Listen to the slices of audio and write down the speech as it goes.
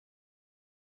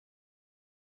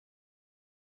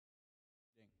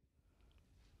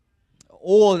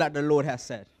all that the Lord has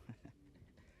said,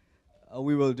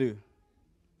 we will do.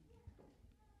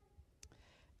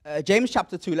 James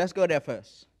chapter 2, let's go there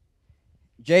first.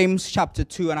 James chapter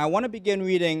 2, and I want to begin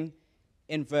reading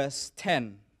in verse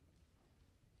 10.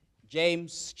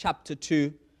 James chapter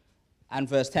 2 and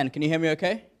verse 10. Can you hear me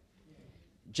okay?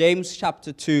 James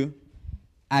chapter 2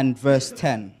 and verse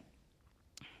 10.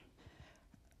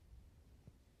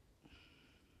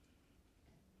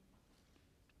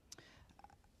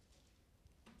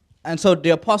 And so the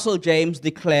Apostle James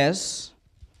declares,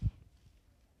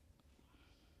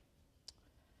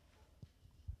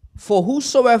 "For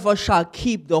whosoever shall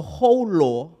keep the whole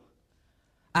law,"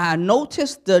 and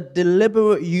notice the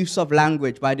deliberate use of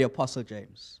language by the Apostle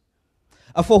James.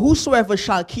 "For whosoever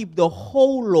shall keep the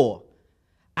whole law,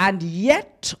 and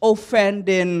yet offend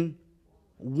in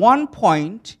one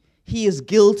point, he is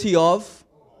guilty of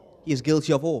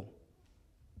all.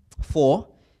 For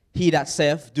he that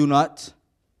saith, do not,"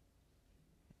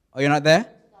 are you not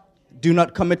there? "Do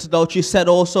not commit adultery," said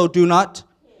also, "do not."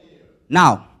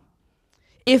 Now,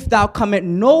 if thou commit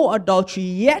no adultery,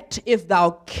 yet if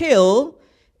thou kill,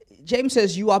 James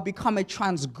says you are become a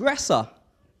transgressor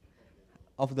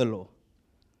of the law.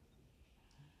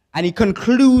 And he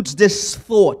concludes this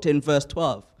thought in verse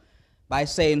 12 by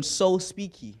saying, "So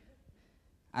speak ye,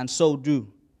 and so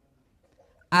do."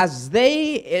 As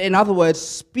they, in other words,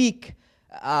 speak,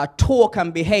 talk,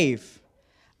 and behave,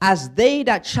 as they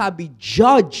that shall be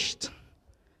judged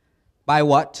by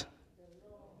what?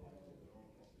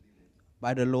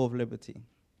 By the law of liberty.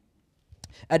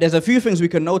 There's a few things we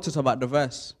can notice about the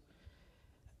verse.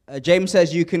 James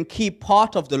says you can keep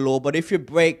part of the law, but if you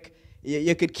break,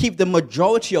 you could keep the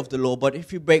majority of the law, but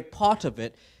if you break part of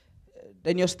it,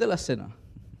 then you're still a sinner.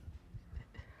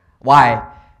 Why?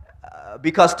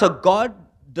 Because to God,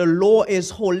 the law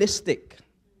is holistic.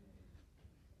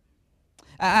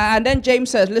 And then James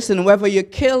says, listen, whether you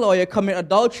kill or you commit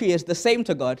adultery is the same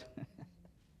to God.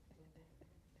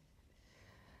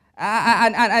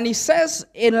 And he says,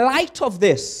 in light of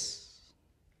this,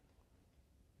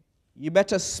 you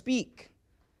better speak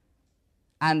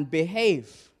and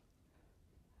behave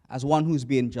as one who's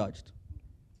being judged.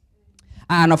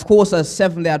 And of course, as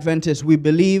Seventh-day Adventists, we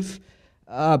believe,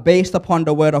 based upon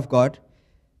the Word of God,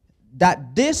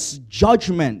 that this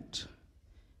judgment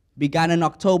began on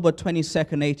October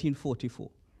 22nd, 1844.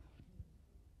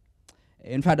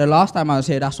 In fact, the last time I was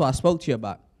here, that's what I spoke to you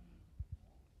about.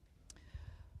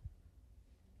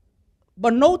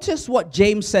 But notice what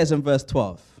James says in verse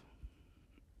 12.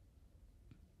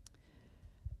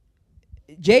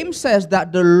 James says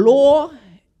that the law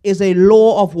is a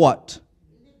law of what?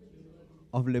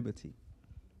 Of liberty.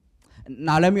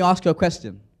 Now let me ask you a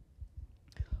question.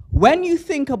 When you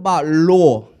think about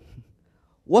law,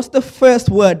 what's the first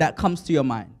word that comes to your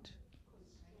mind?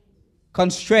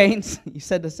 Constraints. You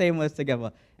said the same words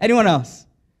together. Anyone else?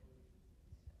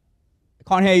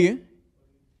 Can't hear you.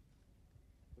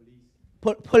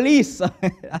 Police.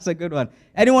 That's a good one.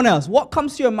 Anyone else? What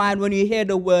comes to your mind when you hear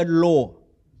the word law?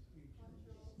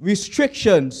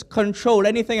 Restrictions, control,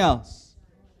 anything else?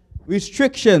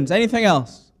 Restrictions, anything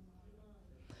else?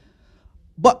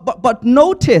 But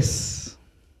notice,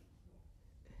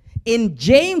 in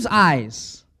James'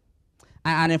 eyes,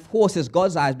 and of course it's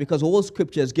God's eyes because all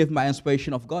scripture is given by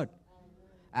inspiration of God.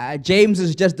 James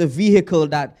is just the vehicle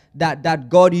that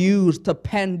God used to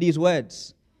pen these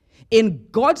words. In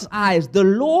God's eyes, the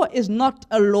law is not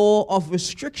a law of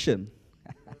restriction.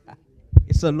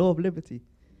 It's a law of liberty.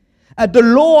 The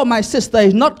law, my sister,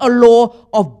 is not a law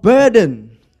of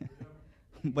burden,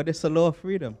 but it's a law of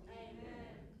freedom.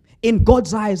 In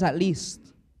God's eyes, at least.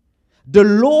 The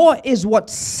law is what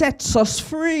sets us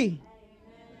free.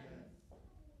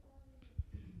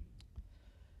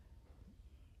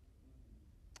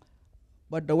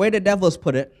 But the way the devil's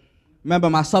put it, remember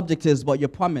my subject is what you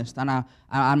promised, and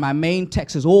my main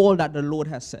text is all that the Lord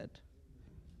has said.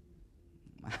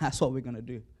 That's what we're going to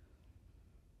do.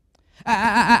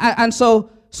 And so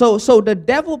the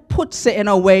devil puts it in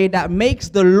a way that makes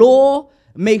the law,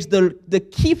 makes the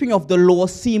keeping of the law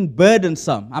seem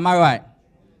burdensome. Am I right?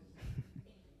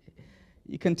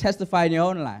 You can testify in your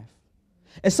own life.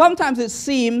 And sometimes it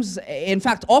seems, in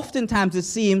fact, oftentimes it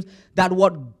seems that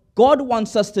what God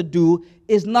wants us to do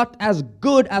is not as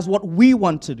good as what we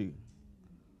want to do.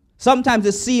 Sometimes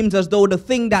it seems as though the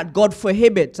thing that God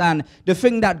prohibits and the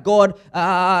thing that God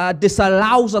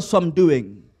disallows us from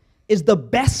doing is the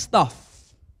best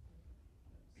stuff.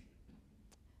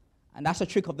 And that's a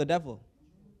trick of the devil.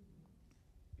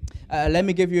 Let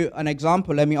me give you an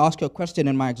example. Let me ask you a question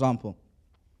in my example.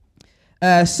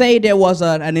 Say there was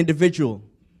an individual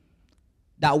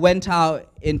that went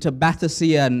out into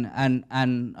Battersea and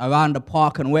around the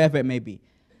park and wherever it may be.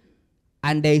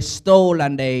 And they stole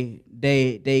and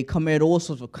they committed all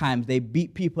sorts of crimes. They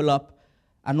beat people up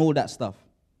and all that stuff.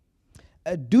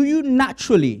 Do you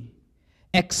naturally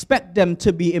expect them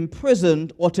to be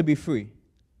imprisoned or to be free?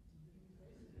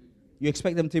 You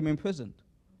expect them to be imprisoned.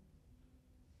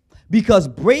 Because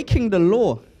breaking the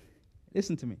law,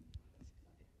 listen to me,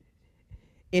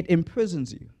 it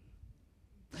imprisons you.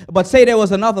 But say there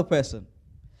was another person.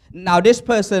 Now this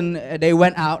person, they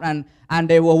went out and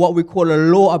they were what we call a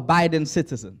law-abiding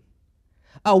citizen.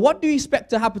 What do you expect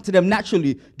to happen to them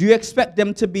naturally? Do you expect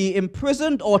them to be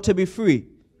imprisoned or to be free?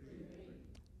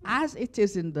 As it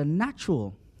is in the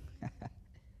natural,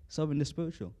 so in the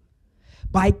spiritual.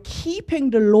 By keeping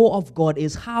the law of God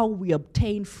is how we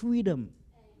obtain freedom.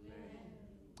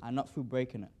 And not through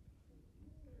breaking it.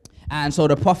 And so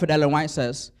the prophet Ellen White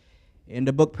says, in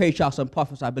the book Patriarchs and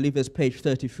Prophets, I believe it's page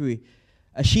 33,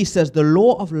 she says, the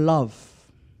law of love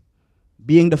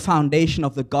being the foundation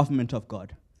of the government of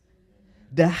God,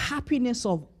 the happiness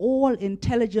of all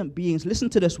intelligent beings, listen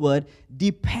to this word,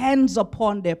 depends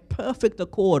upon their perfect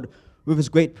accord with his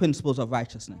great principles of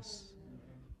righteousness.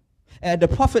 The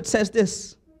prophet says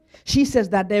this. She says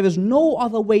that there is no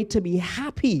other way to be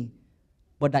happy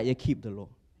but that you keep the law.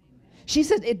 She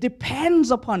says it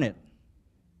depends upon it.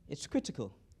 It's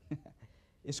critical.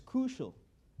 It's crucial.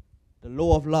 The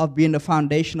law of love being the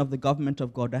foundation of the government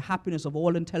of God, the happiness of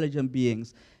all intelligent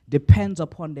beings depends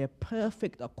upon their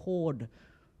perfect accord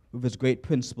with his great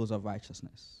principles of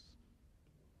righteousness.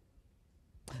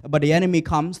 But the enemy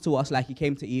comes to us like he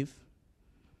came to Eve,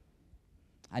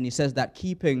 and he says that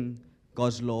keeping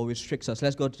God's law restricts us.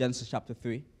 Let's go to Genesis chapter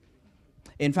 3.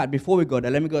 In fact, before we go there,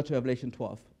 let me go to Revelation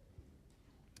 12.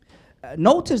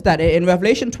 Notice that in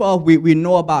Revelation 12, we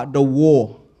know about the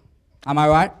war. Am I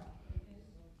right?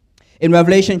 In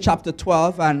Revelation chapter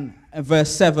 12 and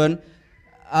verse 7,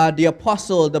 the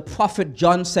apostle, the prophet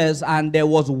John says, and there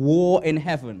was war in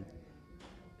heaven.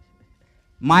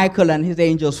 Michael and his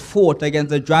angels fought against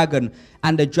the dragon,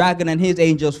 and the dragon and his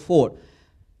angels fought.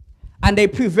 And they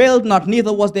prevailed not,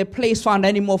 neither was their place found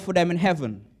any more for them in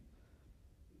heaven.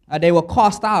 They were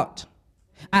cast out.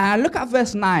 And look at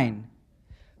verse 9.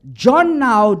 John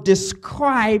now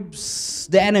describes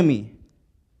the enemy.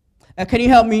 Can you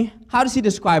help me? How does he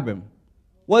describe him?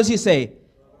 What does he say?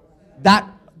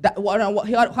 How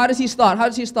does he start? How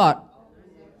does he start?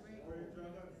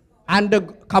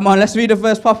 Come on, let's read the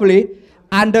verse properly.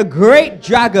 And the great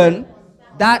dragon,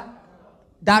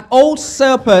 that old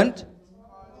serpent,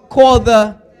 called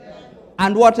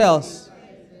and what else?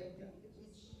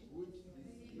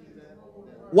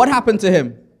 What happened to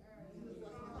him?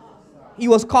 He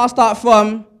was cast out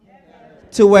from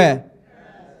to where?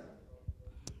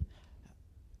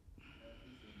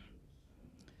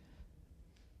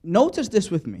 Notice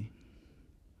this with me.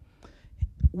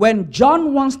 When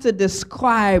John wants to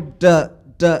describe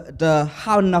the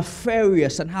how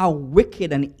nefarious and how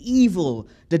wicked and evil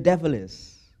the devil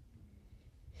is,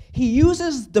 he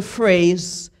uses the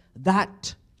phrase,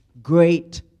 that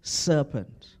great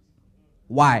serpent.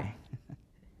 Why?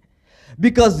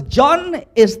 Because John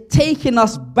is taking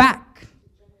us back.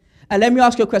 And let me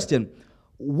ask you a question.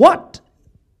 What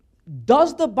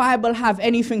does the Bible have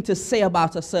anything to say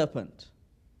about a serpent?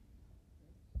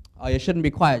 Oh, you shouldn't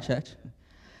be quiet, church.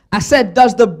 I said,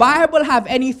 does the Bible have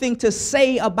anything to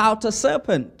say about a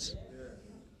serpent?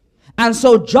 And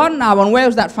so John now, and where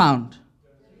is that found?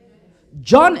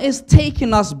 John is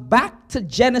taking us back to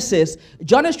Genesis.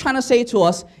 John is trying to say to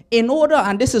us, in order,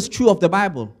 and this is true of the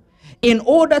Bible, in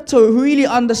order to really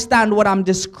understand what I'm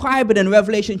describing in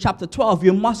Revelation chapter 12,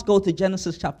 you must go to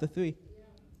Genesis chapter 3.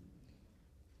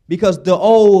 Because the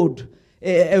old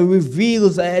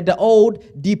reveals, the old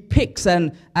depicts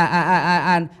and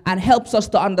helps us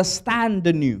to understand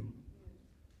the new.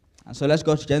 And so let's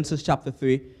go to Genesis chapter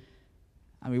 3,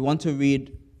 and we want to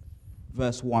read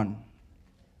verse 1.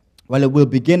 Well, it will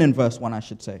begin in verse 1, I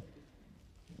should say.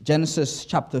 Genesis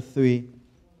chapter 3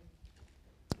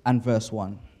 and verse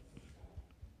 1.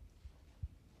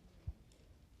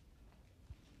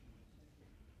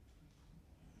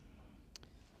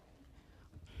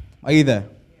 Are you there?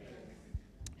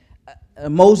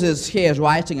 Moses here is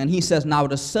writing, and he says, now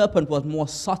the serpent was more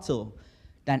subtle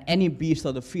than any beast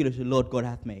of the field which the Lord God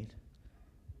hath made.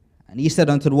 And he said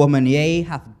unto the woman, yea,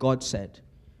 hath God said,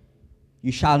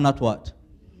 you shall not what?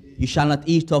 You shall not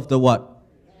eat of the what?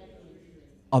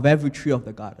 Of every tree of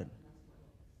the garden.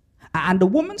 And the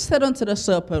woman said unto the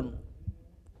serpent,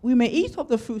 we may eat of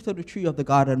the fruit of the tree of the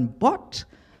garden, but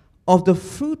of the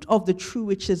fruit of the tree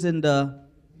which is in the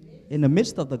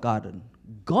midst of the garden,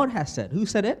 God has said. Who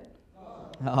said it?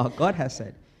 God has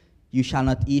said, you shall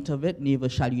not eat of it, neither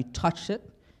shall you touch it,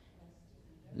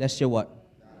 lest you what?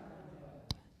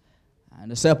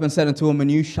 And the serpent said unto the woman,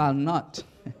 you shall not.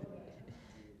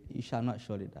 You shall not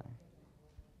surely die.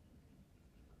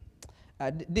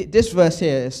 This verse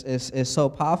here is so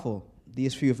powerful,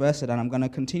 these few verses, and I'm going to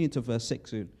continue to verse 6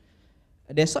 soon.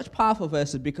 They're such powerful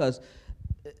verses because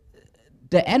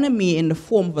the enemy in the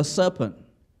form of a serpent,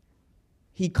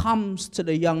 he comes to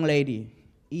the young lady,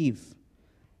 Eve,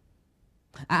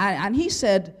 and he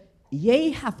said,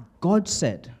 yea, hath God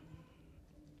said.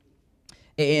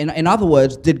 In other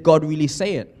words, did God really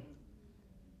say it?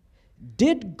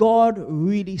 Did God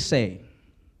really say?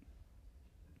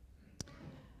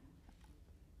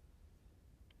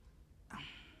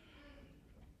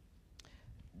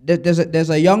 There's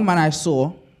a young man I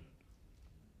saw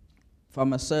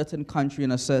from a certain country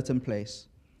in a certain place.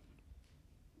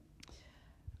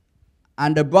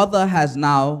 And the brother has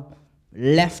now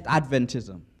left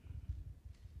Adventism.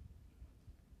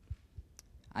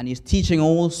 And he's teaching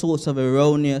all sorts of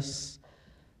erroneous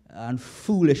and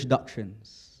foolish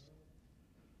doctrines.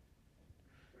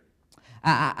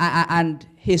 And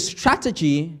his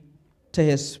strategy to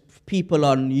his people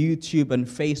on YouTube and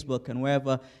Facebook and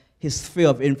wherever his sphere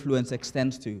of influence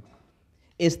extends to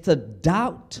is to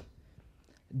doubt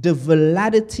the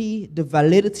validity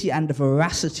and the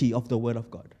veracity of the Word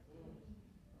of God.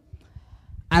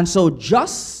 And so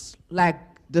just like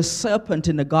the serpent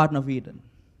in the Garden of Eden,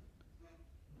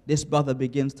 this brother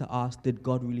begins to ask, did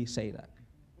God really say that?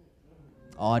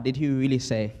 Or did he really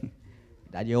say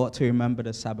that you ought to remember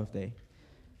the Sabbath day?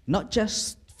 Not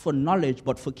just for knowledge,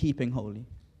 but for keeping holy.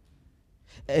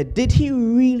 Did he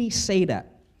really say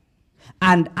that?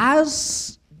 And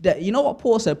you know what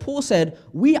Paul said? Paul said,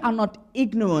 we are not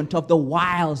ignorant of the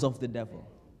wiles of the devil.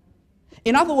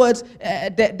 In other words,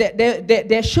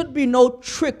 there should be no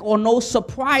trick or no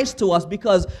surprise to us,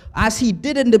 because as he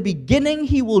did in the beginning,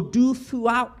 he will do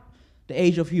throughout the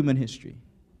age of human history.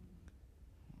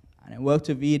 And it worked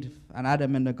with Eve and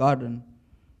Adam in the garden,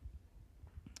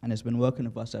 and it's been working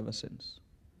with us ever since.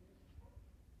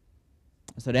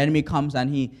 So the enemy comes and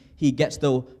he gets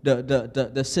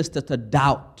the sister to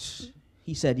doubt.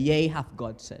 He said, yea, hath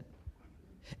God said.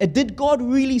 Did God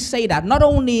really say that? Not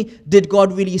only did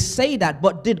God really say that,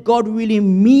 but did God really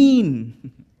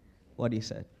mean what he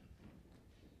said?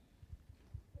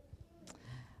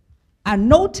 And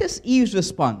notice Eve's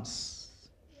response,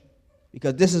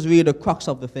 because this is really the crux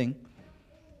of the thing.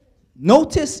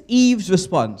 Notice Eve's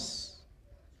response.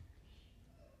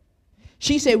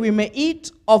 She said, we may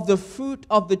eat of the fruit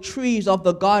of the trees of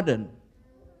the garden,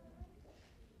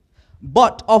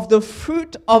 but of the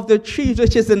fruit of the trees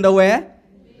which is in the where?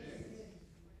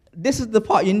 This is the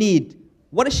part you need.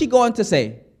 What is she going to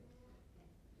say?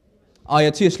 Oh,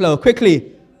 you're too slow.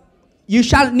 Quickly.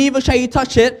 Neither shall you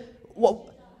touch it,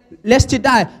 lest you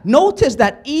die. Notice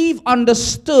that Eve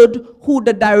understood who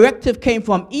the directive came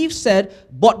from. Eve said,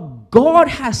 but God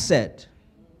has said.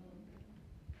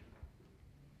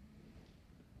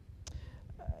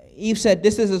 Eve said,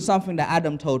 this isn't something that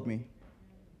Adam told me.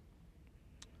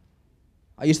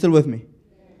 Are you still with me?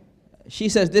 She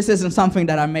says, this isn't something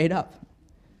that I made up.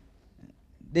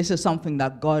 This is something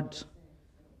that God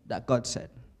said.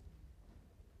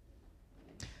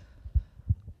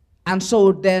 And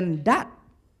so then that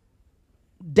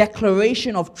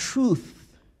declaration of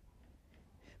truth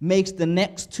makes the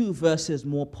next two verses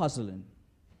more puzzling.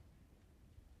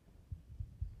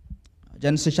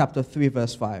 Genesis chapter 3,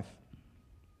 verse 5.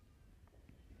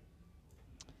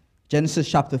 Genesis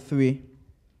chapter 3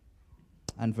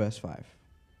 and verse 5.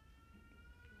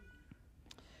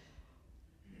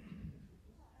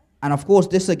 And of course,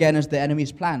 this again is the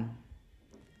enemy's plan.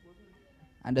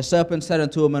 And the serpent said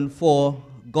unto him, for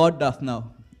God doth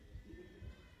know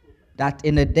that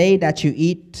in the day that you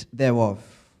eat thereof,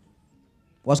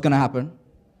 what's going to happen?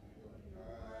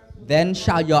 Then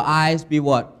shall your eyes be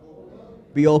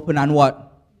what? Be open, and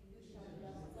what?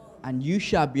 And you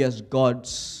shall be as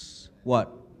gods, what?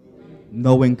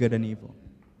 Knowing good and evil.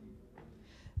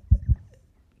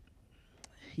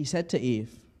 He said to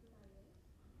Eve,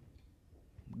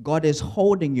 God is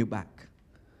holding you back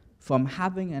from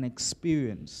having an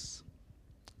experience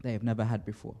that you've never had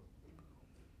before.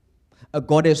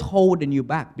 God is holding you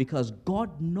back because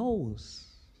God knows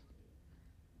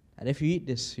that if you eat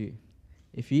this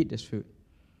fruit,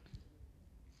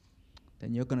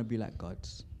 then you're going to be like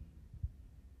gods.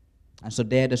 And so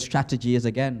there the strategy is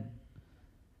again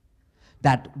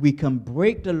that we can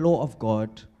break the law of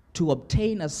God to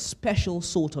obtain a special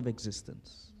sort of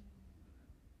existence.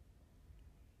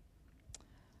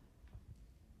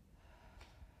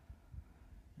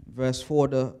 Verse 4,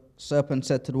 the serpent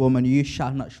said to the woman, "You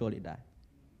shall not surely die."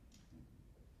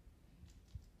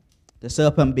 The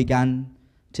serpent began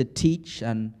to teach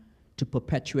and to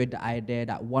perpetuate the idea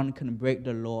that one can break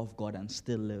the law of God and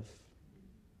still live.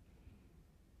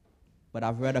 But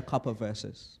I've read a couple of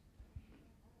verses,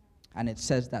 and it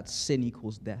says that sin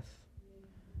equals death.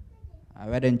 I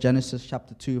read in Genesis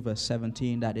chapter 2, verse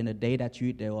 17, that in the day that you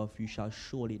eat thereof, you shall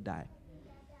surely die.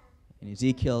 In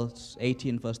Ezekiel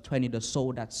 18, verse 20, the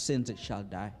soul that sins, it shall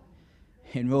die.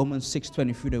 In Romans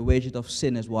 6:23, the wages of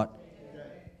sin is what?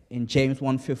 In James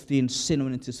 1:15, sin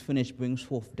when it is finished brings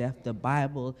forth death. The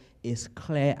Bible is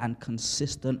clear and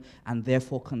consistent, and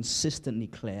therefore consistently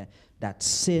clear, that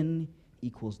sin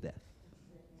equals death.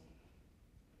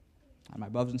 And my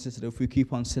brothers and sisters, if we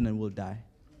keep on sinning, we'll die.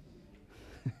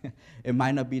 It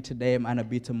might not be today, it might not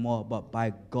be tomorrow, but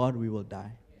by God we will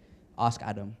die. Ask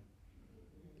Adam.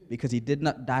 Because he did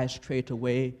not die straight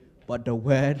away, but the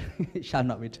word shall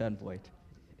not return void.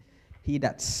 He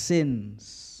that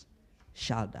sins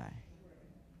shall die.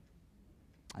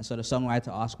 And so the songwriter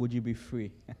asks, would you be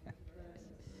free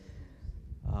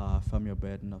from your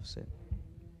burden of sin?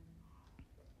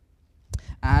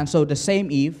 And so the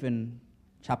same Eve in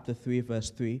chapter 3, verse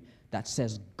 3, that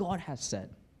says, God has said.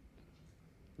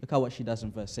 Look at what she does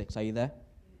in verse 6. Are you there?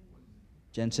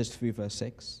 Genesis 3, verse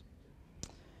 6.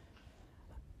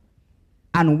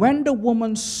 And when the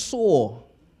woman saw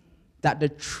that the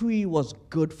tree was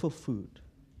good for food.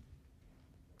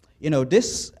 You know,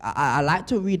 this, I like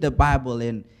to read the Bible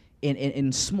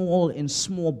in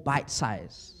small bite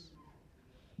size.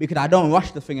 Because I don't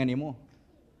rush the thing anymore.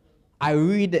 I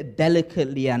read it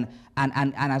delicately and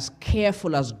as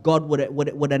careful as God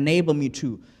would enable me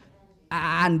to.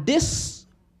 And this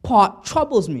part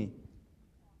troubles me.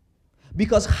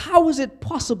 Because how is it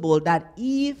possible that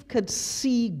Eve could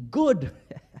see good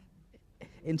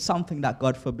in something that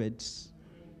God forbids?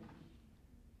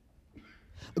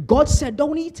 God said,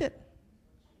 don't eat it.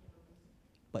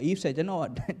 But Eve said, you know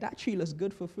what, that tree looks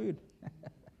good for food.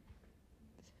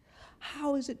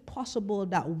 How is it possible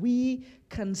that we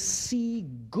can see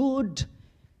good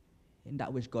in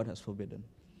that which God has forbidden?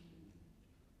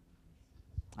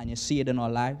 And you see it in our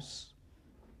lives.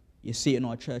 You see it in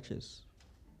our churches.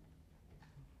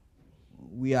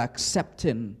 We are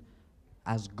accepting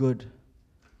as good,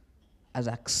 as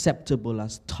acceptable,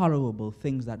 as tolerable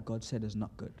things that God said is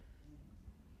not good.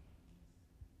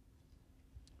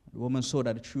 The woman saw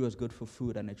that the tree was good for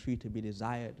food and a tree to be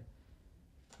desired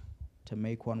to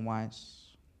make one wise.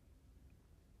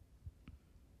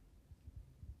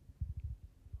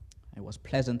 It was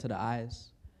pleasant to the eyes.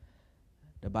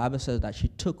 The Bible says that she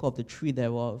took of the tree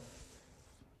thereof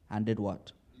and did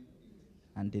what?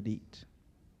 And did eat.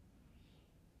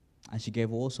 And she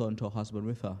gave also unto her husband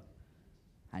with her,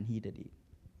 and he did eat.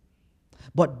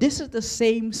 But this is the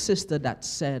same sister that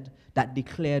said, that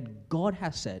declared, God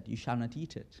has said, you shall not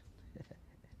eat it.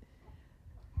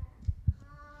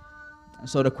 And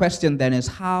so the question then is,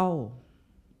 how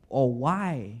or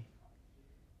why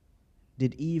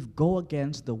did Eve go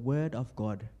against the word of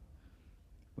God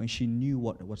when she knew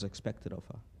what was expected of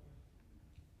her?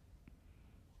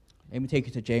 Let me take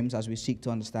you to James as we seek to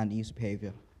understand Eve's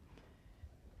behavior.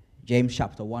 James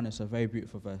chapter 1 is a very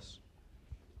beautiful verse.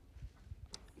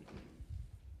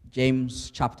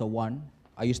 James chapter 1.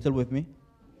 Are you still with me?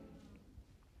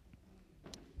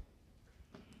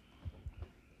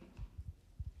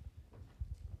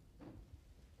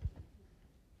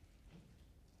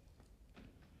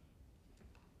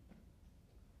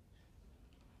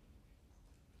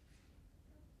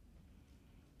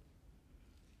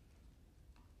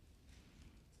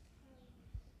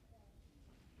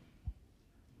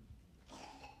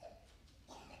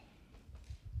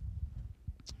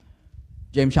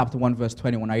 James chapter 1, verse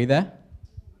 21. Are you there?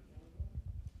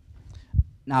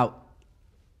 Now,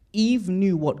 Eve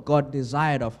knew what God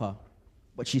desired of her,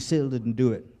 but she still didn't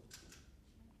do it.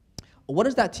 What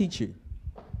does that teach you?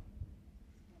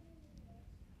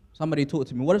 Somebody talk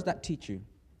to me. What does that teach you?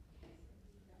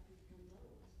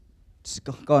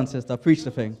 Go on, sister. Preach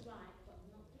the thing.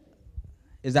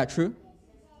 Is that true?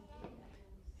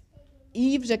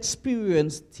 Eve's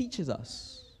experience teaches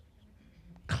us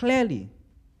clearly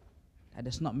that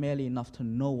it's not merely enough to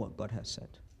know what God has said.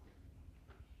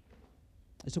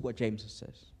 Let's look what James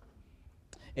says.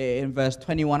 In verse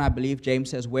 21, I believe, James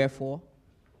says, wherefore,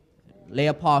 lay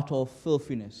apart all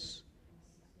filthiness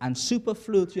and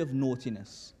superfluity of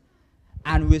naughtiness,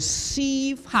 and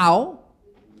receive how?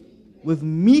 With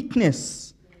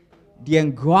meekness the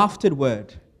engrafted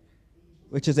word,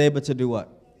 which is able to do what?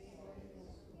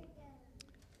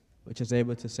 Which is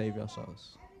able to save your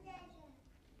souls.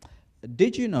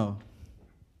 Did you know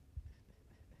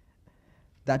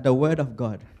that the word of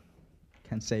God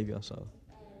can save your soul.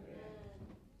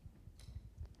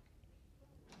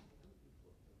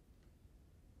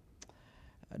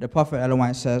 The prophet Ellen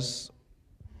White says,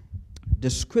 the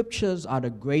scriptures are the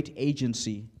great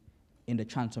agency in the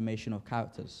transformation of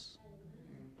characters.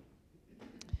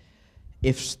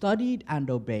 If studied and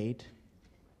obeyed,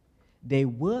 they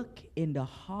work in the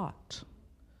heart,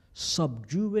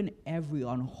 subduing every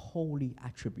unholy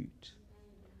attribute.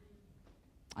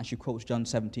 And she quotes John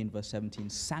 17, verse 17,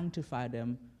 sanctify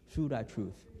them through thy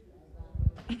truth.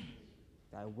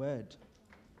 Thy word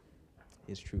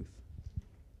is truth.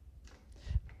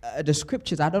 The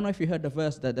scriptures, I don't know if you heard the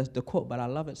verse, the quote, but I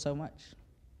love it so much.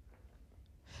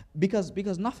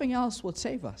 Because nothing else would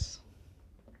save us.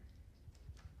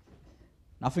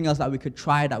 Nothing else that we could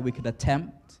try, that we could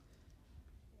attempt.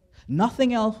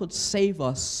 Nothing else would save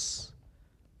us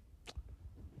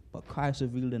but Christ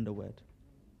revealed in the word.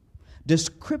 The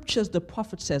scriptures, the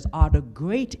prophet says, are the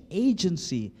great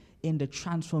agency in the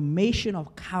transformation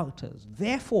of characters.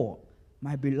 Therefore,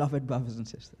 my beloved brothers and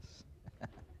sisters,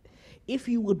 if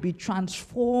you would be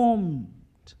transformed,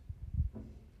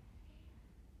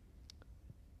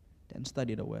 then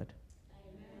study the word.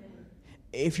 Amen.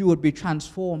 If you would be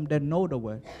transformed, then know the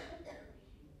word.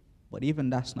 But even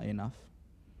that's not enough.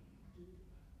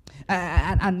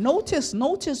 And notice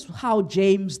how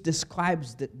James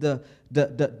describes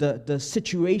the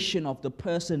situation of the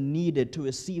person needed to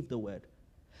receive the word.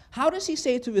 How does he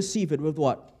say to receive it? With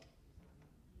what?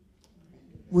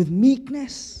 With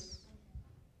meekness.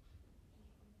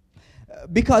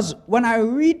 Because when I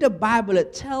read the Bible,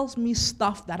 it tells me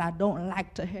stuff that I don't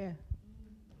like to hear.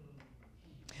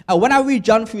 When I read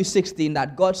John 3:16,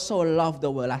 that God so loved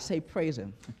the world, I say praise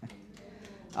him.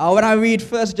 When I read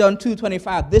 1 John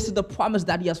 2:25, this is the promise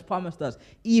that he has promised us,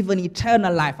 even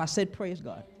eternal life, I said praise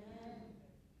God.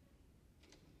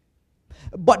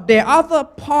 But there are other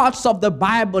parts of the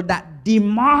Bible that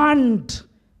demand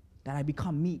that I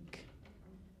become meek.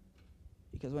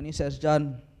 Because when he says,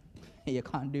 John, you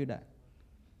can't do that,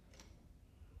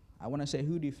 I want to say,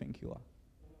 who do you think you are?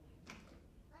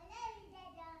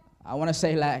 I want to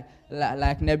say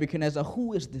like Nebuchadnezzar,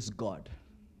 who is this God?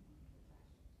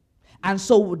 And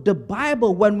so the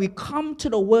Bible, when we come to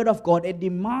the word of God, it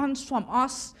demands from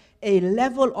us a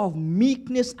level of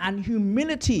meekness and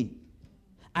humility.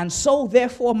 And so,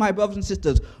 therefore, my brothers and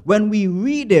sisters, when we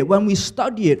read it, when we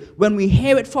study it, when we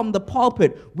hear it from the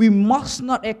pulpit, we must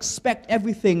not expect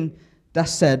everything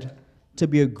that's said to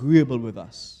be agreeable with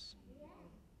us.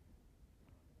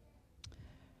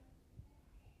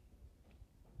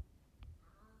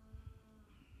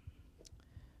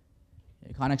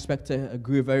 You can't expect to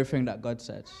agree with everything that God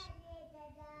says.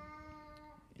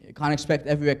 You can't expect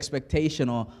every expectation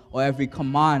or every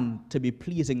command to be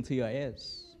pleasing to your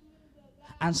ears.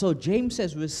 And so James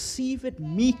says, receive it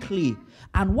meekly.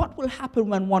 And what will happen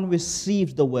when one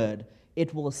receives the word?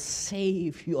 It will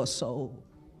save your soul.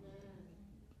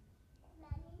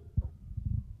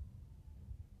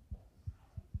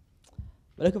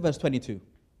 But look at verse 22.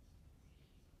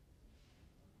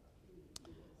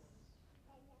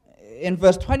 In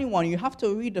verse 21, you have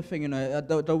to read the thing,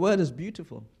 the word is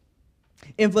beautiful.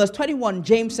 In verse 21,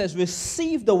 James says,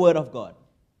 receive the word of God.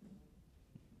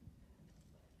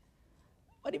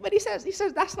 But he says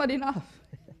that's not enough.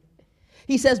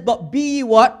 He says, but be ye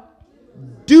what?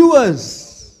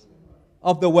 Doers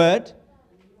of the word,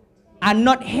 and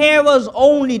not hearers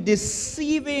only,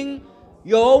 deceiving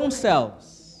your own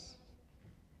selves.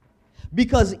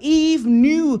 Because Eve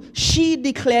knew, she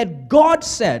declared, God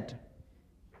said.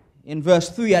 In verse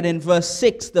 3 and in verse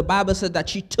 6, the Bible said that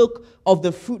she took of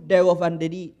the fruit thereof and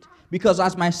did eat. Because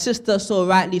as my sister so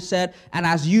rightly said, and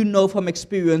as you know from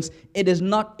experience, it is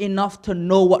not enough to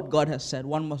know what God has said.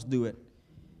 One must do it.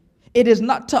 It is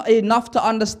not enough to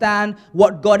understand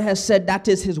what God has said, that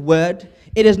is his word.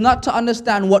 It is not to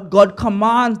understand what God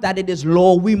commands, that it is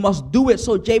law. We must do it.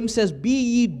 So James says, be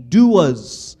ye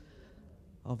doers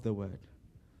of the word.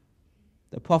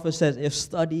 The prophet says, if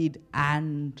studied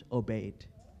and obeyed.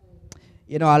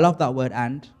 I love that word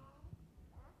and.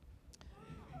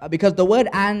 Because the word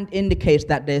and indicates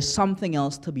that there's something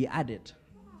else to be added.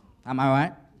 Am I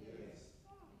right?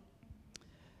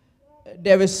 Yes.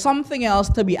 There is something else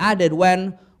to be added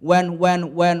when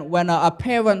a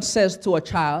parent says to a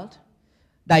child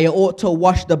that you ought to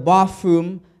wash the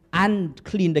bathroom and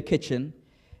clean the kitchen.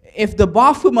 If the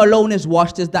bathroom alone is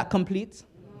washed, is that complete?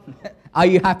 Are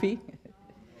you happy?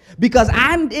 Because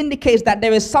and indicates that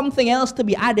there is something else to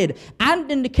be added.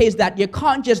 And indicates that you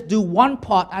can't just do one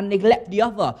part and neglect the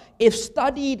other. If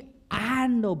studied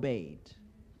and obeyed.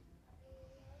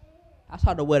 That's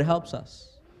how the word helps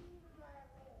us.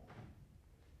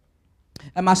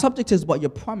 And my subject is, but you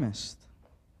promised.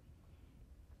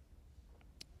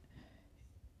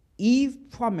 Eve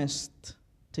promised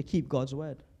to keep God's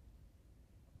word.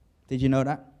 Did you know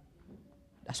that?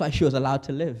 That's why she was allowed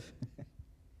to live.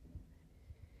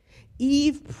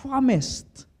 Eve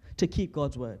promised to keep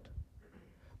God's word,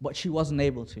 but she wasn't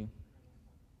able to.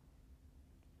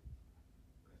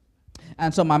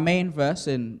 And so my main verse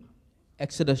in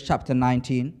Exodus chapter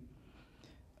 19,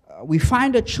 we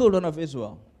find the children of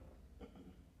Israel.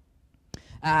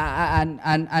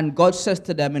 And God says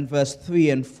to them in verse 3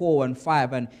 and 4 and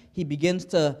 5, and he begins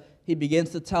to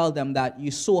tell them that you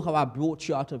saw how I brought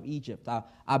you out of Egypt.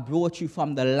 I brought you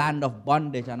from the land of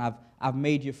bondage, and I've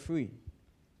made you free.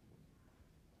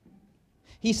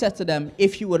 He said to them,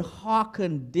 if you would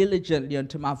hearken diligently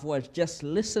unto my voice, just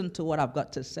listen to what I've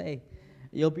got to say,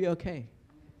 you'll be okay.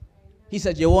 He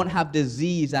said you won't have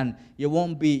disease, and you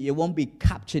won't be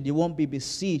captured, you won't be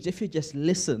besieged if you just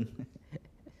listen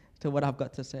to what I've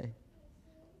got to say.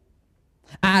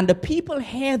 And the people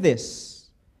hear this,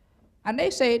 and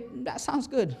they say, that sounds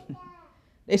good.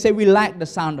 They say, we like the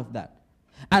sound of that.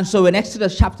 And so in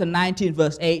Exodus chapter 19,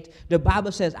 verse 8, the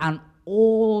Bible says, and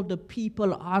all the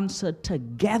people answered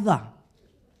together.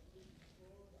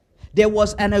 There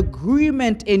was an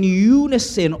agreement in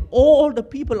unison. All the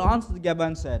people answered together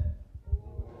and said,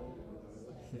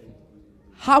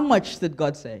 how much did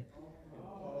God say?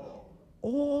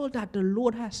 All that the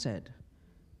Lord has said.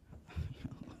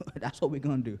 That's what we're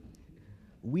going to do.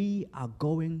 We are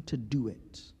going to do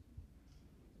it.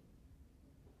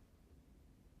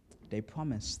 They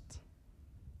promised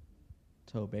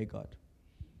to obey God.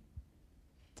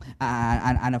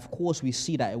 And of course, we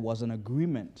see that it was an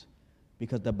agreement,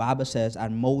 because the Bible says,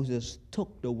 and Moses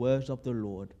took the words of the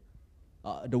Lord,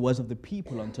 the words of the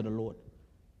people unto the Lord.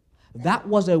 That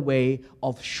was a way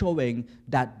of showing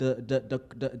that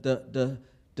the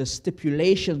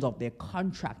stipulations of their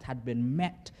contract had been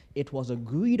met. It was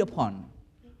agreed upon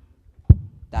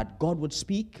that God would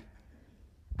speak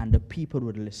and the people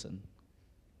would listen.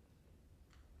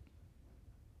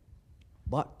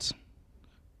 But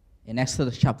in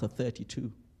Exodus chapter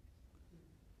 32,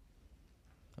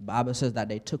 the Bible says that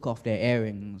they took off their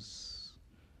earrings,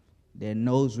 their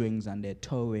nose rings and their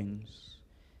toe rings,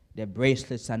 their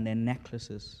bracelets and their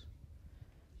necklaces,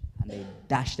 and they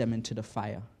dashed them into the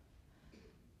fire,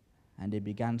 and they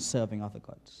began serving other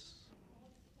gods.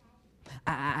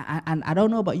 And I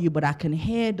don't know about you, but I can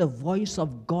hear the voice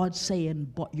of God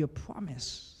saying, but you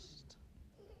promised.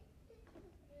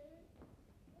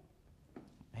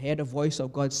 I hear the voice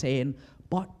of God saying,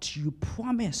 but you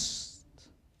promised.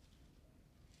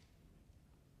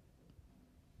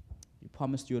 You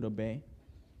promised you would obey.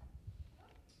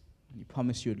 You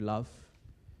promised you'd love.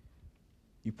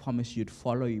 You promised you'd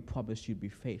follow. You promised you'd be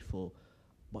faithful.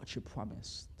 But you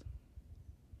promised.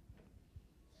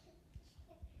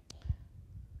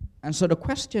 And so the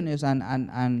question is,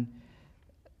 and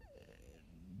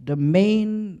the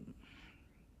main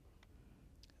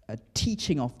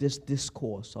teaching of this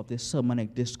discourse, of this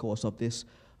sermonic discourse, of this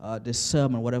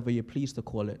sermon, whatever you please to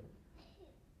call it,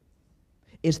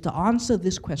 is to answer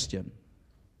this question.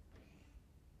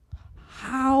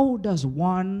 How does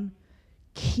one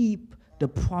keep the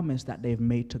promise that they've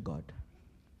made to God?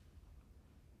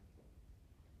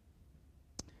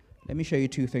 Let me show you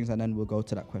two things and then we'll go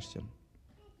to that question.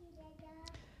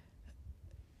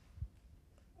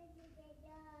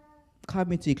 Come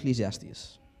me to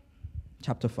Ecclesiastes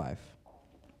chapter 5.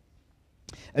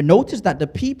 And notice that the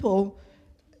people,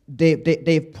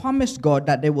 they've promised God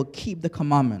that they will keep the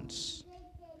commandments.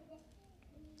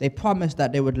 They promised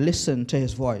that they would listen to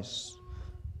his voice,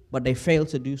 but they failed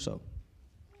to do so.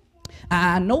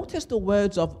 And notice the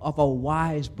words of a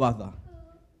wise brother.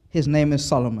 His name is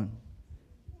Solomon.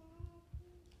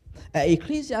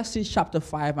 Ecclesiastes chapter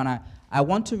 5, and I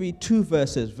want to read two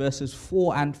verses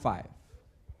 4 and 5.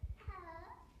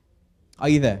 Are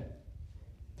you there?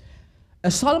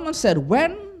 Solomon said,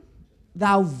 when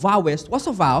thou vowest, what's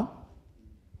a vow?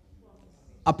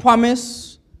 A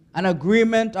promise, an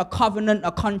agreement, a covenant,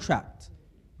 a contract.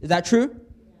 Is that true?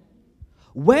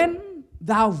 When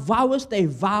thou vowest a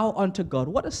vow unto God,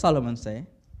 what does Solomon say?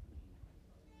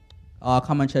 Oh,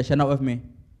 come on, church, you're not with me.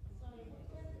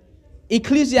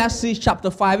 Ecclesiastes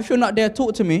chapter 5. If you're not there,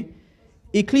 talk to me.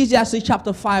 Ecclesiastes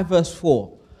chapter 5, verse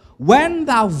 4. When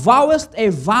thou vowest a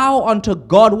vow unto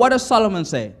God, what does Solomon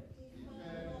say?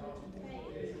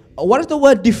 What does the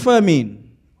word defer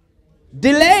mean?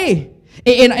 Delay.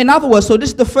 In other words, so this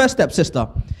is the first step, sister.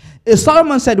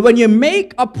 Solomon said, when you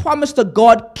make a promise to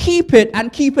God, keep it,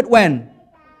 and keep it when?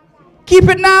 Keep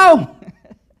it now.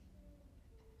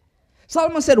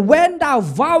 Solomon said, when thou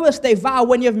vowest a vow,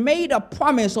 when you've made a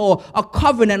promise or a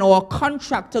covenant or a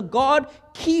contract to God,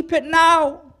 keep it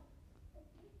now.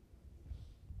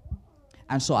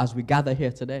 And so as we gather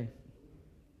here today,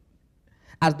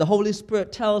 as the Holy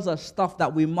Spirit tells us stuff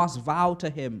that we must vow to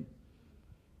him,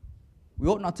 we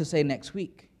ought not to say next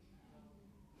week,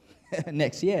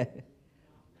 next year,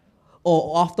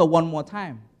 or after one more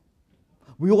time.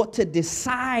 We ought to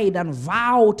decide and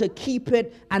vow to keep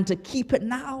it and to keep it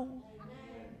now.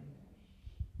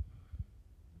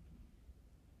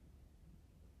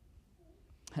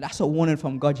 And that's a warning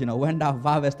from God, when thou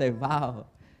vowest a vow,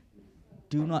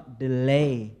 do not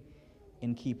delay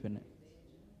in keeping it.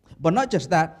 But not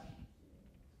just that.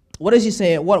 What does he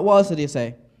say? What else did he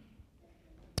say?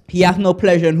 He hath no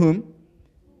pleasure in whom?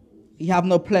 He hath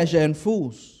no pleasure in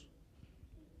fools.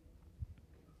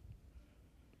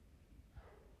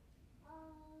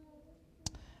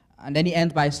 And then he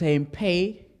ends by saying,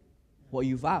 pay what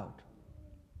you vowed.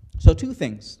 So two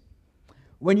things.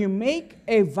 When you make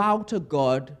a vow to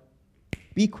God,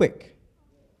 be quick.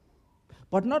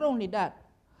 But not only that,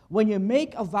 when you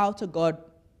make a vow to God,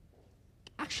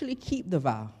 actually keep the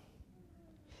vow.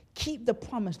 Keep the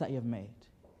promise that you've made.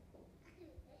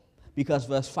 Because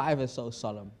verse 5 is so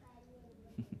solemn.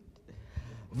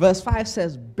 Verse 5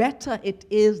 says, better it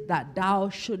is that thou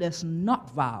shouldest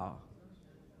not vow.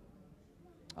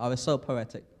 Oh, it's so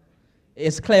poetic.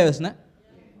 It's clear, isn't it?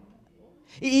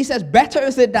 He says, better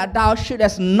is it that thou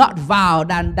shouldest not vow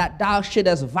than that thou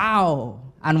shouldest vow.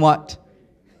 And what?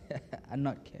 And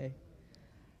not care.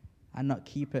 And not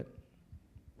keep it.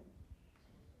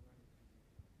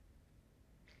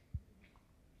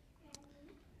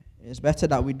 It's better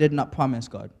that we did not promise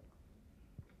God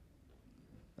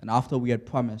than after we had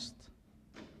promised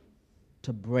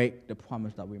to break the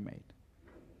promise that we made.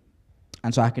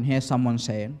 And so I can hear someone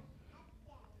saying,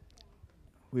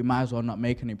 we might as well not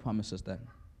make any promises then.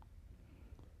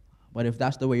 But if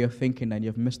that's the way you're thinking, then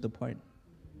you've missed the point.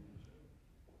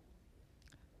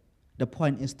 The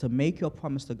point is to make your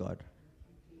promise to God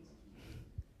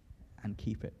and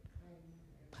keep it.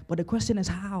 But the question is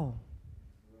how?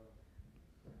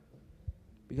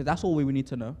 Because that's all we need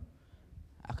to know.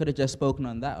 I could have just spoken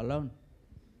on that alone.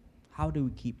 How do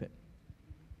we keep it?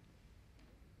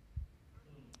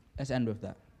 Let's end with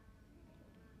that.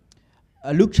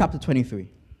 Luke chapter 23.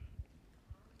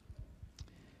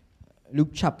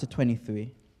 Luke chapter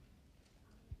 23.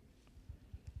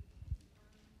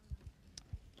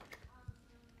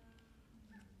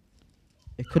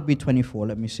 It could be 24,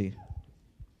 let me see.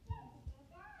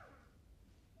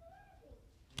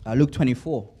 Luke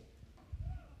 24.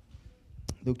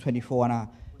 Luke 24,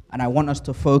 and I want us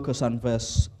to focus on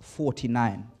verse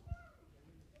 49.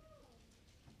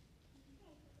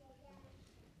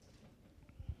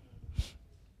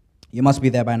 You must be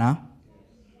there by now.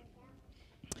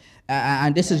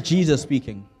 And this is Jesus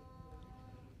speaking.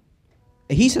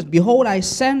 He says, behold, I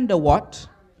send the what?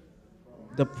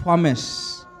 The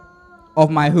promise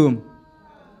of my whom?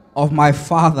 Of my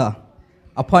Father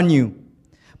upon you.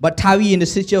 But tarry in the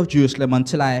city of Jerusalem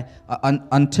until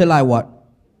I what?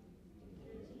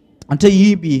 Until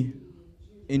ye be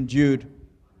endued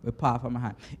with power from on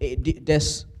high.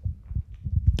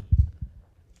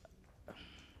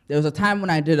 There was a time when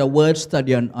I did a word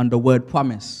study on the word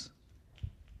promise.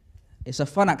 It's a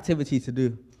fun activity to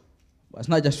do. But it's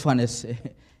not just fun, it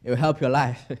will help your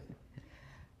life.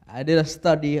 I did a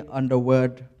study on the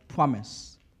word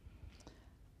promise.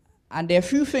 And there are a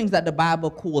few things that the Bible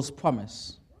calls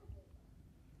promise.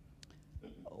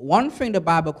 One thing the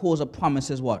Bible calls a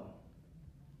promise is what?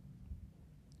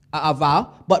 A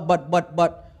vow. But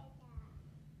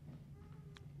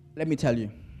let me tell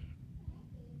you.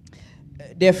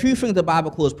 There are a few things the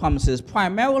Bible calls promises.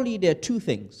 Primarily, there are two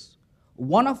things.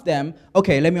 One of them,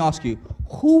 okay, let me ask you,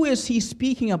 who is he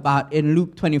speaking about in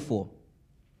Luke 24?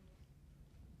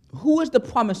 Who is the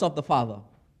promise of the Father?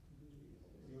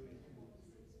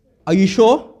 Are you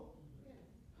sure?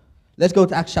 Let's go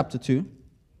to Acts chapter 2.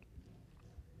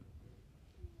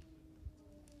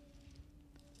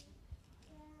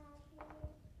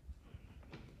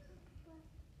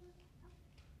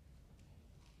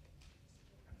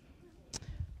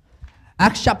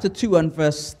 Acts chapter 2 and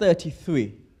verse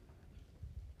 33.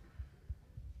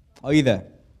 Are you there?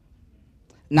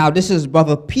 Now this is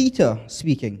Brother Peter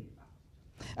speaking.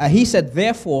 He said,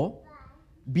 therefore,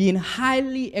 being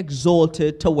highly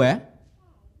exalted to where?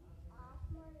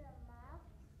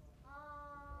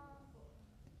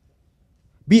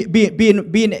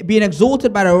 Being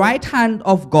exalted by the right hand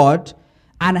of God,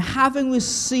 and having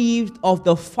received of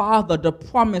the Father the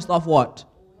promise of what?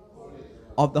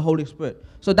 Of the Holy Spirit.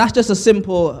 So that's just a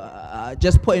simple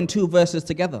just putting two verses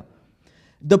together.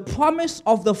 The promise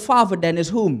of the Father then is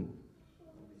whom?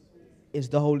 Is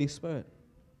the Holy Spirit.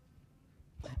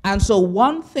 And so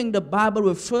one thing the Bible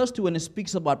refers to when it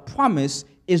speaks about promise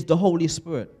is the Holy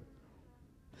Spirit.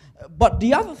 But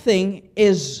the other thing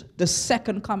is the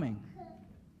second coming.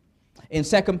 In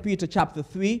 2 Peter chapter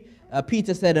 3,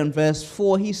 Peter said in verse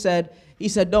 4, he said,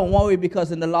 don't worry,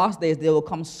 because in the last days there will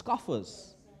come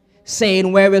scoffers,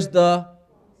 saying, where is the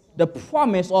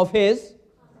promise of his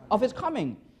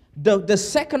coming? The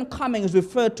second coming is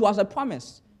referred to as a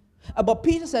promise. But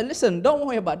Peter said, listen, don't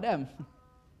worry about them,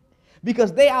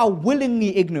 because they are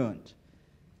willingly ignorant.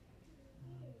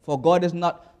 For God is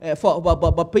not,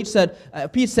 but Peter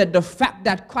said, the fact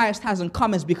that Christ hasn't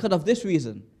come is because of this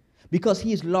reason. Because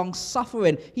he is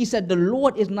long-suffering. He said the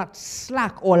Lord is not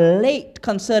slack or late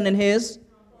concerning his.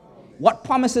 What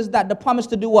promise is that? The promise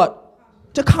to do what?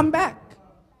 To come back.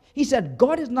 He said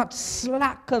God is not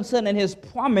slack concerning his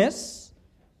promise,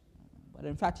 but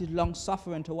in fact he's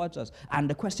long-suffering towards us. And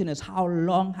the question is, how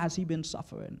long has he been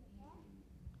suffering?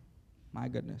 My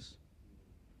goodness.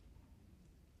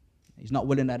 He's not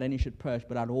willing that any should perish,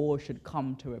 but that all should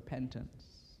come to repentance.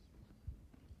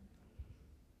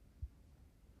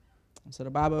 So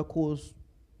the Bible calls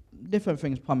different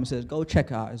things promises. Go check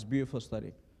it out. It's a beautiful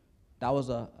study. That was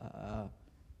a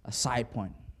side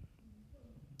point.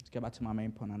 Let's get back to my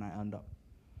main point and I end up.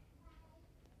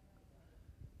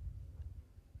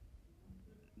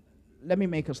 Let me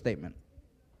make a statement.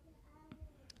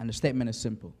 And the statement is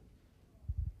simple.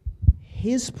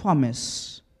 His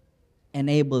promise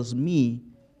enables me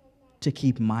to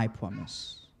keep my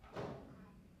promise.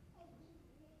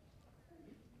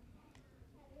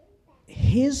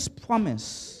 His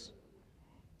promise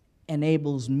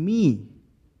enables me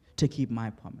to keep my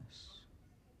promise.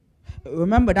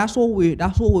 Remember, that's what we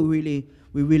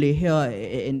really hear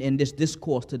in this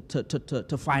discourse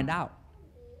to find out.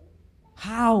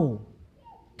 How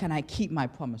can I keep my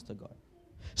promise to God?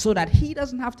 So that he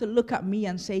doesn't have to look at me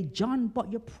and say, John, but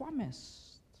you promised.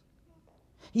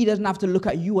 He doesn't have to look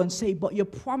at you and say, but you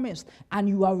promised, and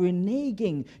you are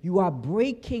reneging, you are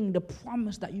breaking the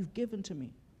promise that you've given to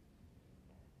me.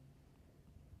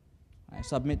 I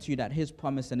submit to you that his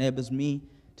promise enables me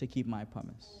to keep my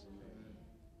promise.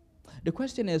 The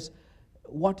question is,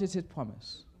 what is his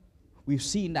promise? We've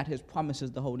seen that his promise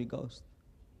is the Holy Ghost.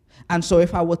 And so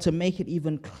if I were to make it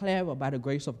even clearer by the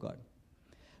grace of God,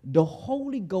 the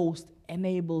Holy Ghost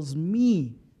enables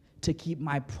me to keep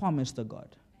my promise to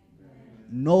God.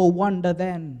 No wonder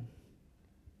then.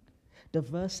 The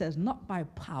verse says, not by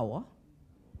power.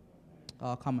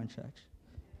 Oh, come on, church.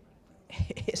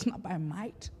 It's not by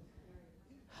might.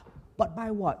 But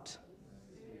by what?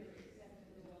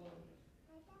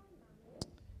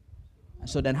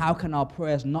 So then how can our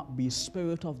prayers not be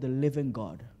Spirit of the living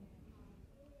God?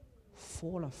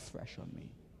 Fall afresh on me.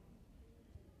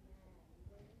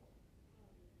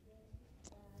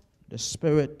 The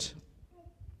Spirit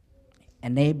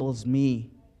enables me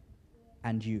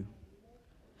and you,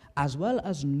 as well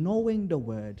as knowing the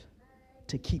word,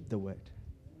 to keep the word.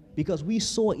 Because we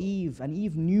saw Eve, and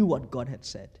Eve knew what God had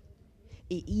said.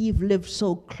 Eve lived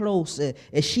so close.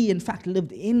 She, in fact,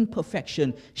 lived in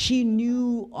perfection. She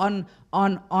knew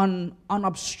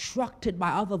unobstructed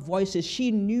by other voices. She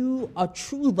knew a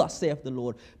true thus saith the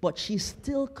Lord, but she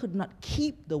still could not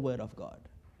keep the word of God.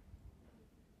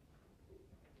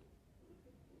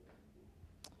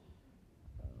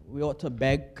 We ought to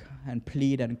beg and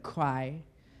plead and cry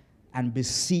and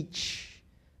beseech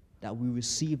that we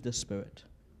receive the Spirit.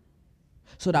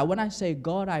 So that when I say,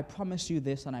 God, I promise you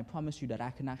this, and I promise you that I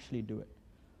can actually do it.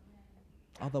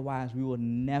 Otherwise, we will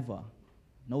never,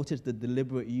 notice the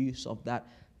deliberate use of that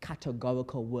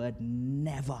categorical word,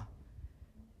 never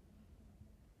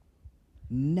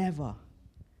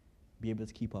be able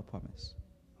to keep our promise.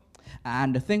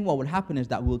 And the thing what will happen is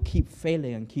that we'll keep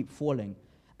failing and keep falling,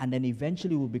 and then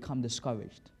eventually we'll become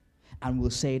discouraged, and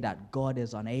we'll say that God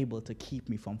is unable to keep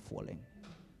me from falling.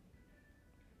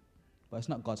 But it's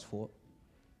not God's fault.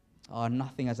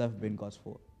 Nothing has ever been God's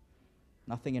fault.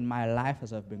 Nothing in my life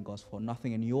has ever been God's fault.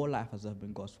 Nothing in your life has ever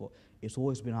been God's fault. It's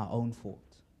always been our own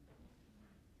fault.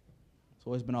 It's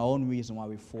always been our own reason why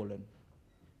we've fallen.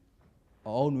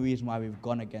 Our own reason why we've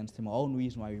gone against him. Our own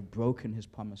reason why we've broken his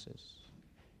promises.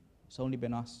 It's only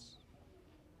been us.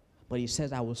 But he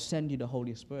says, I will send you the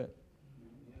Holy Spirit.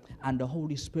 And the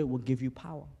Holy Spirit will give you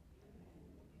power.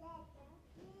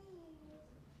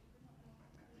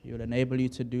 He will enable you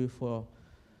to do for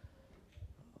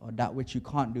or that which you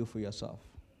can't do for yourself.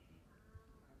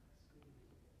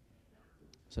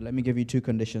 So let me give you two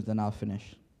conditions, then I'll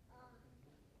finish.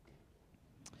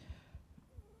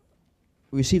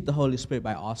 We receive the Holy Spirit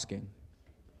by asking.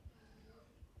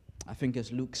 I think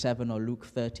it's Luke 7 or Luke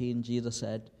 13. Jesus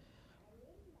said,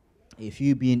 if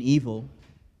you being evil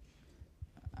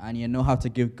and you know how to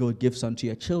give good gifts unto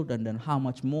your children, then how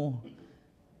much more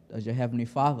does your Heavenly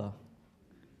Father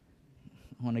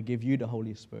want to give you the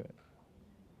Holy Spirit?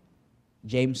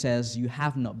 James says, you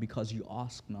have not because you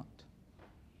ask not.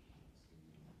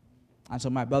 And so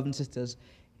my brothers and sisters,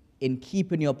 in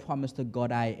keeping your promise to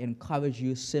God, I encourage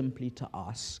you simply to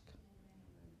ask.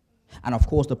 And of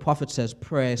course, the prophet says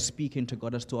prayer is speaking to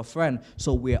God as to a friend.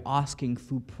 So we're asking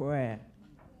through prayer.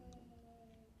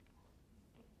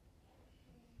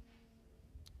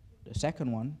 The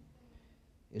second one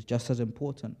is just as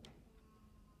important.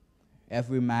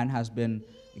 Every man has been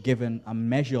given a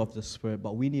measure of the Spirit,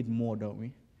 but we need more, don't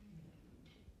we?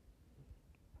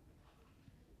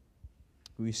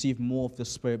 We receive more of the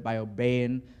Spirit by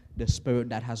obeying the Spirit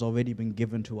that has already been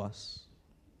given to us.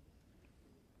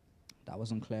 That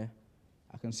wasn't clear.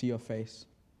 I can see your face.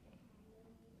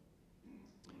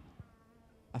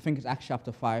 I think it's Acts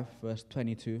chapter 5, verse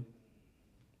 22.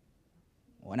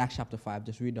 Or in Acts chapter 5,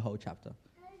 just read the whole chapter.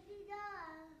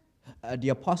 The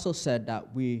apostle said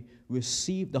that we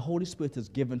receive, the Holy Spirit is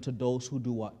given to those who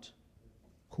do what?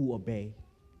 Who obey.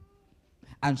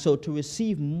 And so to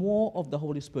receive more of the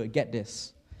Holy Spirit, get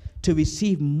this, to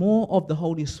receive more of the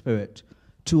Holy Spirit,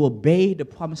 to obey the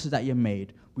promises that you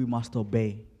made, we must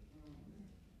obey.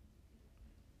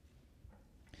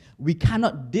 We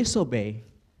cannot disobey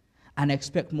and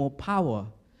expect more power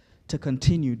to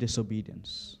continue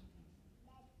disobedience.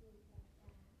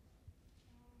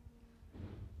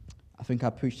 I think I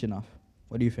preached enough.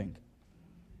 What do you think?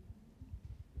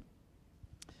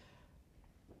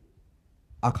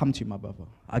 I'll come to you, my brother.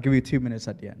 I'll give you 2 minutes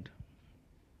at the end.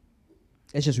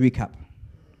 Let's just recap.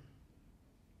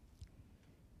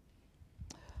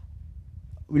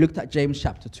 We looked at James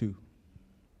chapter 2.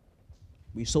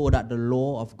 We saw that the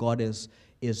law of God is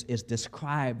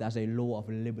described as a law of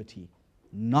liberty,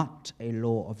 not a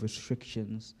law of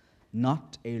restrictions,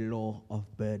 not a law of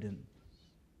burden.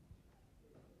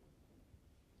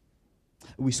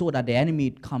 We saw that the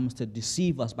enemy comes to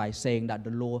deceive us by saying that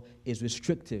the law is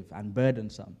restrictive and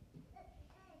burdensome.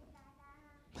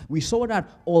 We saw that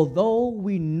although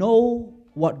we know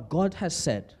what God has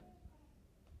said,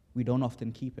 we don't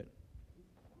often keep it.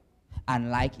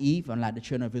 And like Eve and like the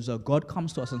children of Israel, God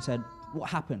comes to us and said, what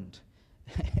happened?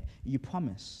 You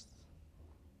promised.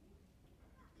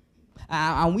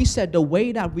 And we said the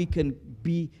way that we can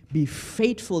be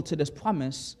faithful to this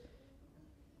promise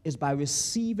is by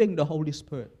receiving the Holy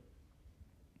Spirit.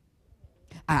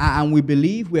 And we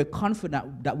believe, we're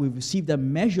confident that we've received a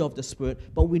measure of the Spirit,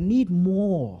 but we need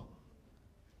more.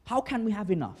 How can we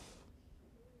have enough?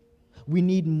 We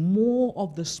need more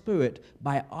of the Spirit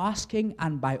by asking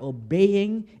and by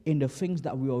obeying in the things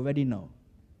that we already know.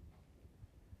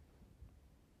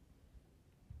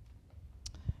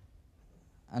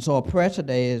 And so our prayer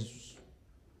today is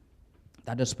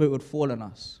that the Spirit would fall on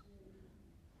us.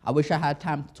 I wish I had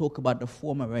time to talk about the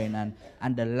former rain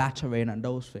and the latter rain and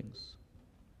those things.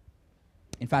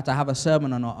 In fact, I have a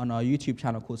sermon on our YouTube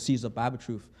channel called Seeds of Bible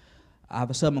Truth. I have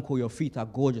a sermon called Your Feet Are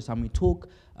Gorgeous, and we talk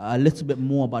a little bit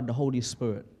more about the Holy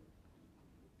Spirit.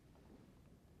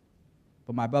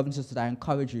 But my brothers and sisters, I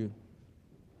encourage you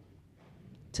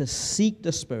to seek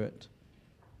the Spirit,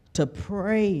 to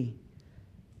pray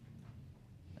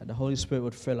that the Holy Spirit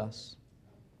would fill us.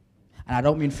 And I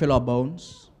don't mean fill our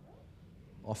bones,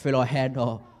 or fill our head,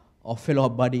 or fill our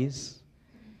bodies.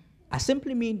 I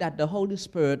simply mean that the Holy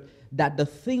Spirit, that the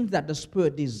things that the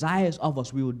Spirit desires of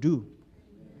us, we will do.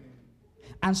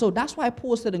 And so that's why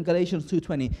Paul said in Galatians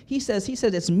 2:20, he says,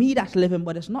 it's me that's living,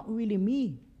 but it's not really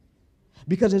me.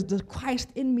 Because it's the Christ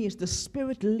in me, it's the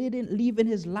Spirit leaving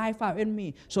his life out in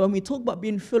me. So when we talk about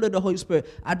being filled with the Holy Spirit,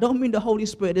 I don't mean the Holy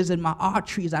Spirit is in my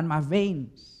arteries and my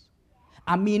veins.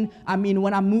 I mean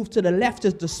when I move to the left,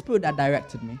 it's the Spirit that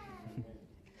directed me.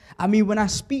 I mean, when I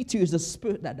speak to you, it's the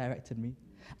Spirit that directed me.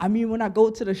 I mean, when I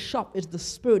go to the shop, it's the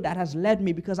Spirit that has led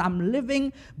me because I'm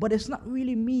living, but it's not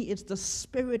really me. It's the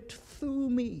Spirit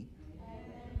through me.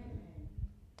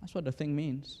 That's what the thing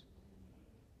means.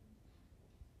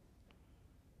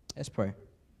 Let's pray.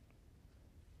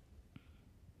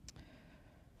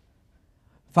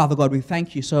 Father God, we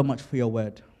thank you so much for your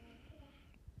word.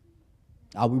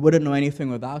 We wouldn't know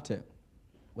anything without it.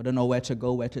 We wouldn't know where to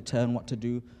go, where to turn, what to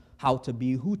do, how to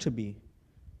be, who to be.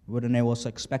 We wouldn't know what's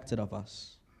expected of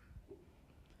us.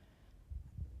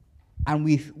 And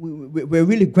we're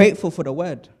really grateful for the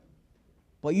word.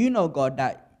 But you know, God,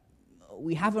 that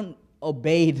we haven't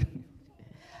obeyed,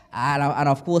 and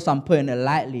of course I'm putting it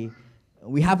lightly,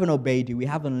 We haven't obeyed you. We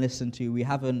haven't listened to you. We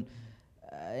haven't,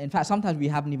 in fact, sometimes we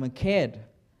haven't even cared.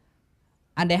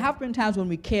 And there have been times when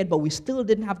we cared, but we still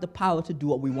didn't have the power to do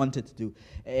what we wanted to do.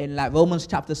 In like Romans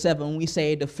chapter 7, we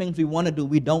say the things we want to do,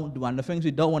 we don't do. And the things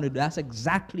we don't want to do, that's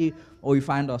exactly what we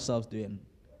find ourselves doing.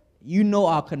 You know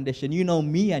our condition. You know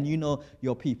me and you know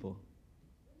your people.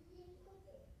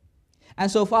 And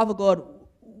so, Father God,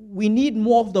 we need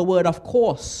more of the word, of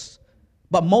course.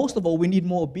 But most of all, we need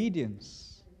more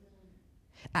obedience.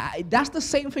 That's the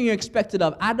same thing you expected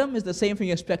of Adam, is the same thing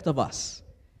you expect of us.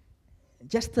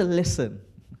 Just to listen,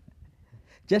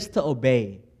 just to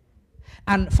obey.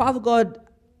 And Father God,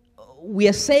 we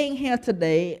are saying here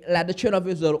today, like the children of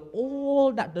Israel,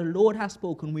 all that the Lord has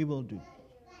spoken, we will do.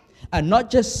 And not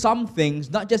just some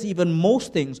things, not just even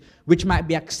most things, which might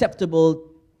be acceptable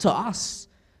to us,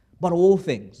 but all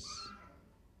things.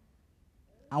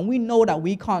 And we know that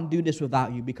we can't do this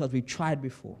without you because we've tried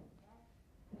before.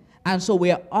 And so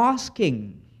we are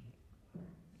asking,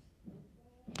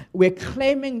 we're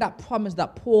claiming that promise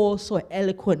that Paul so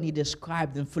eloquently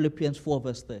described in Philippians 4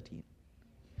 verse 13.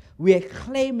 We are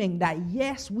claiming that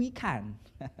yes, we can.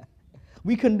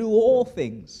 We can do all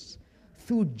things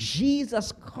through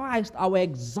Jesus Christ, our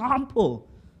example,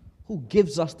 who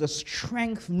gives us the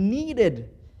strength needed.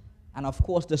 And of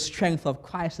course, the strength of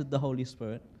Christ is the Holy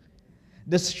Spirit.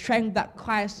 The strength that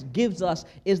Christ gives us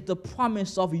is the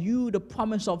promise of you, the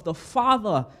promise of the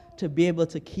Father, to be able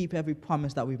to keep every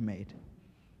promise that we've made.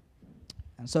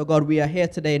 And so, God, we are here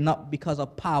today not because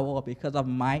of power or because of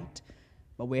might,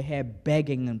 but we're here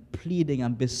begging and pleading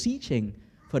and beseeching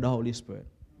for the Holy Spirit.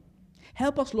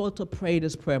 Help us, Lord, to pray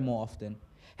this prayer more often.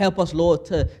 Help us, Lord,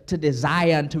 to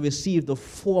desire and to receive the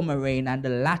former rain and the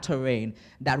latter rain,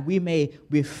 that we may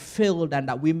be filled and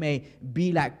that we may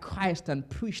be like Christ and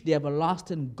preach the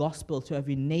everlasting gospel to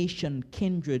every nation,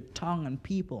 kindred, tongue, and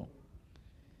people.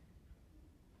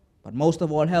 But most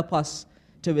of all, help us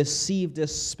to receive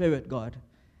this Spirit, God,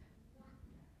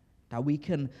 that we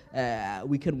can,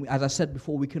 as I said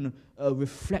before, we can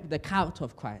reflect the character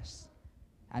of Christ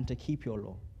and to keep your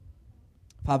law.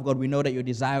 Father God, we know that your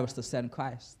desire is to send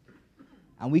Christ.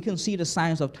 And we can see the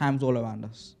signs of times all around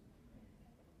us.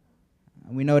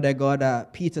 And we know that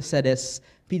God, Peter said it's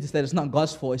not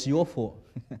God's fault, it's your fault.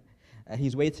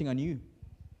 He's waiting on you.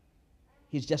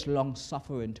 He's just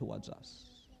long-suffering towards us.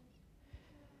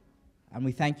 And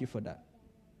we thank you for that.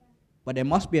 But there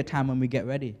must be a time when we get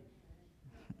ready.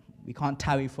 We can't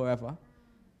tarry forever.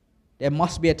 There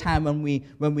must be a time when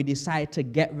we decide to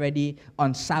get ready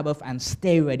on Sabbath and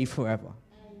stay ready forever.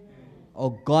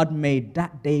 Oh God, may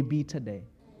that day be today.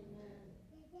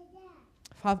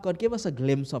 Father God, give us a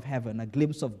glimpse of heaven, a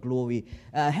glimpse of glory.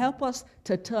 Help us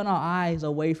to turn our eyes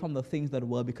away from the things of the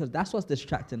world, because that's what's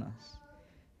distracting us.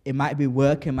 It might be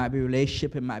work, it might be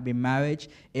relationship, it might be marriage,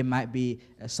 it might be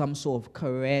some sort of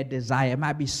career desire, it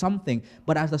might be something.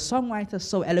 But as the songwriter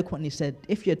so eloquently said,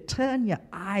 if you turn your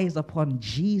eyes upon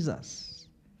Jesus,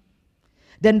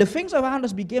 then the things around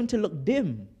us begin to look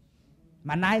dim.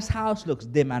 My nice house looks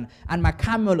dim, and my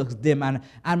camera looks dim, and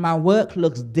my work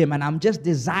looks dim, and I'm just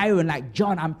desiring, like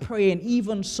John, I'm praying,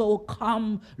 even so,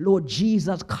 come, Lord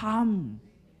Jesus, come.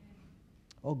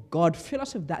 Oh God, fill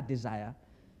us with that desire.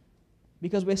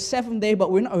 Because we're Seventh-day,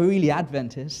 but we're not really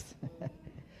Adventist.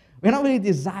 We're not really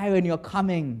desiring your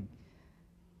coming.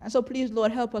 And so please,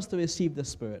 Lord, help us to receive the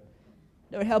Spirit.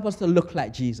 Lord, help us to look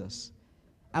like Jesus.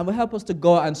 And will help us to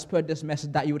go and spread this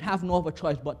message that you would have no other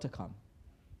choice but to come.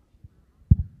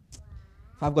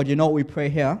 Father God, you know what we pray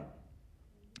here?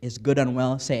 It's good and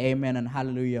well. Say amen and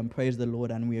hallelujah and praise the Lord,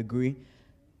 and we agree.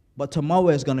 But tomorrow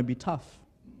is going to be tough.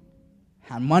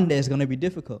 And Monday is going to be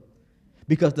difficult.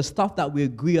 Because the stuff that we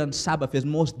agree on Sabbath is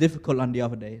most difficult on the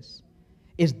other days.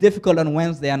 It's difficult on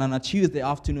Wednesday and on a Tuesday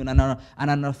afternoon and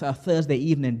on a Thursday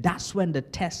evening. That's when the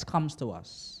test comes to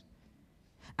us.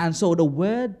 And so the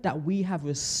word that we have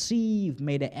received,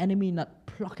 may the enemy not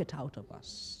pluck it out of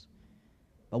us.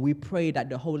 But we pray that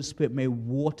the Holy Spirit may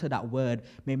water that word,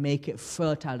 may make it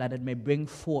fertile, that it may bring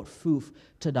forth fruit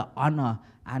to the honor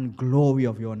and glory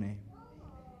of your name.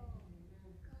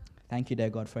 Thank you, dear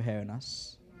God, for hearing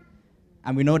us.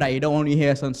 And we know that you don't only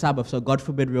hear us on Sabbath, so God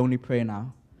forbid we only pray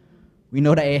now. We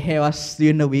know that you hear us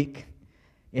during the week.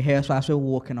 You hear us as we're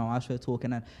walking or as we're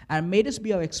talking. And may this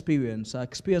be our experience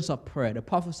of prayer. The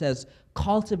prophet says,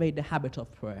 cultivate the habit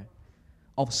of prayer,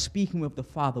 of speaking with the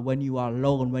Father when you are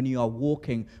alone, when you are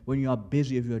walking, when you are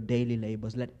busy with your daily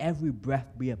labors. Let every breath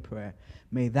be a prayer.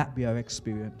 May that be our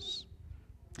experience.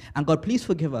 And God, please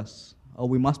forgive us, or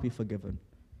we must be forgiven.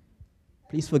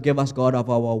 Please forgive us, God, of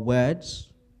our words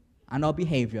and our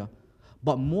behavior.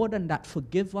 But more than that,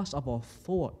 forgive us of our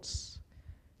thoughts.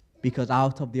 Because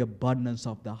out of the abundance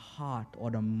of the heart or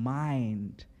the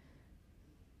mind,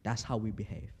 that's how we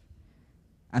behave.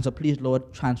 And so please,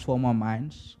 Lord, transform our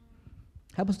minds.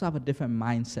 Help us to have a different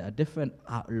mindset, a different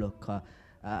outlook,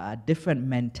 a different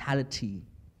mentality.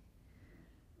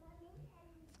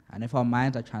 And if our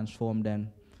minds are transformed,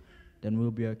 then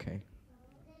we'll be okay.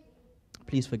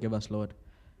 Please forgive us, Lord.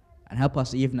 And help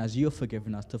us, even as you have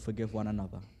forgiven us, to forgive one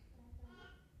another.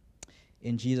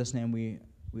 In Jesus' name, we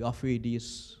offer you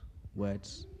these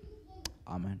words.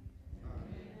 Amen.